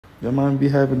Your mom be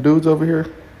having dudes over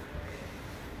here?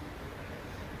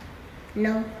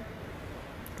 No.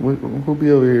 Who be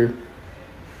over here?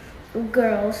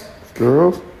 Girls.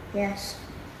 Girls? Yes.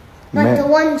 Like the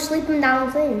one sleeping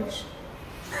down things.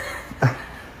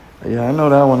 Yeah, I know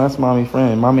that one. That's mommy's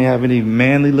friend. Mommy have any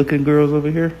manly looking girls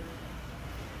over here?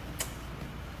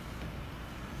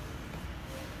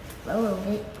 A little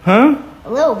bit. Huh? A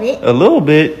little bit. A little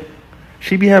bit?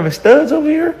 She be having studs over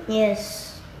here?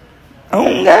 Yes.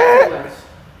 Oh, God.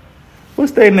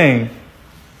 What's their name?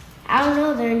 I don't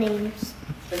know their names.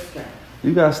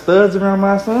 You got studs around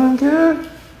my son, kid?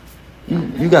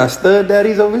 You got stud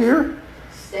daddies over here?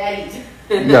 Statties.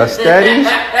 You got statties?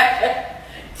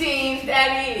 Team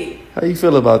Statty. How you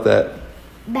feel about that?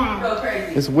 Bad. Go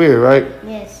crazy. It's weird, right?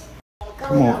 Yes.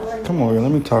 Come on,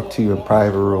 let me talk to you in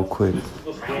private real quick.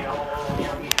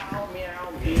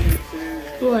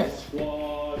 What?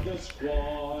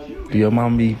 Do your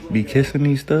mom be kissing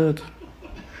these studs?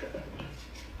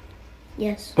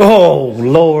 Yes. Oh,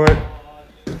 Lord.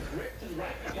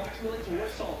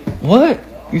 What?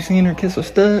 You seen her kiss a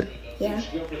stud? Yeah.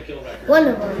 One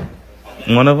of them.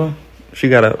 One of them? She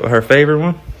got her favorite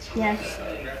one? Yes.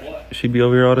 She be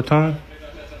over here all the time?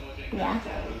 Yeah.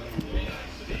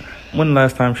 When the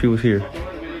last time she was here?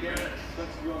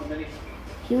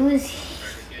 He was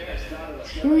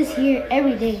here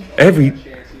every day. Every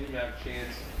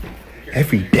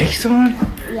day, son?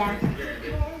 Yeah.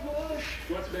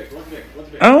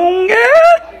 On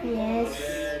God? Yes.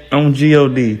 On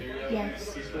G-O-D?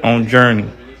 Yes. On Journey?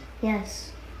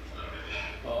 Yes.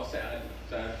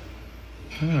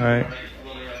 Alright.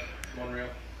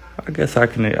 I guess I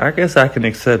can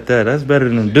accept that. That's better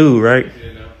than a dude, right?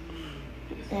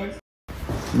 Yes.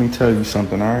 Let me tell you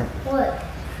something, alright? What?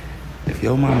 If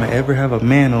your mama ever have a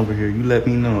man over here, you let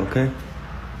me know, okay?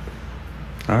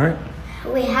 Alright?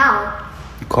 Wait, how?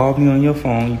 You call me on your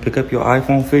phone, you pick up your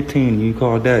iPhone 15, and you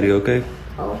call daddy, okay?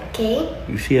 Okay.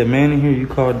 You see a man in here, you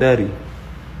call daddy.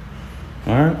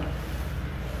 Alright?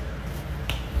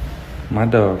 My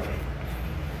dog.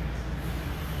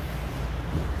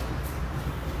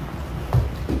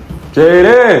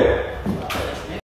 JD!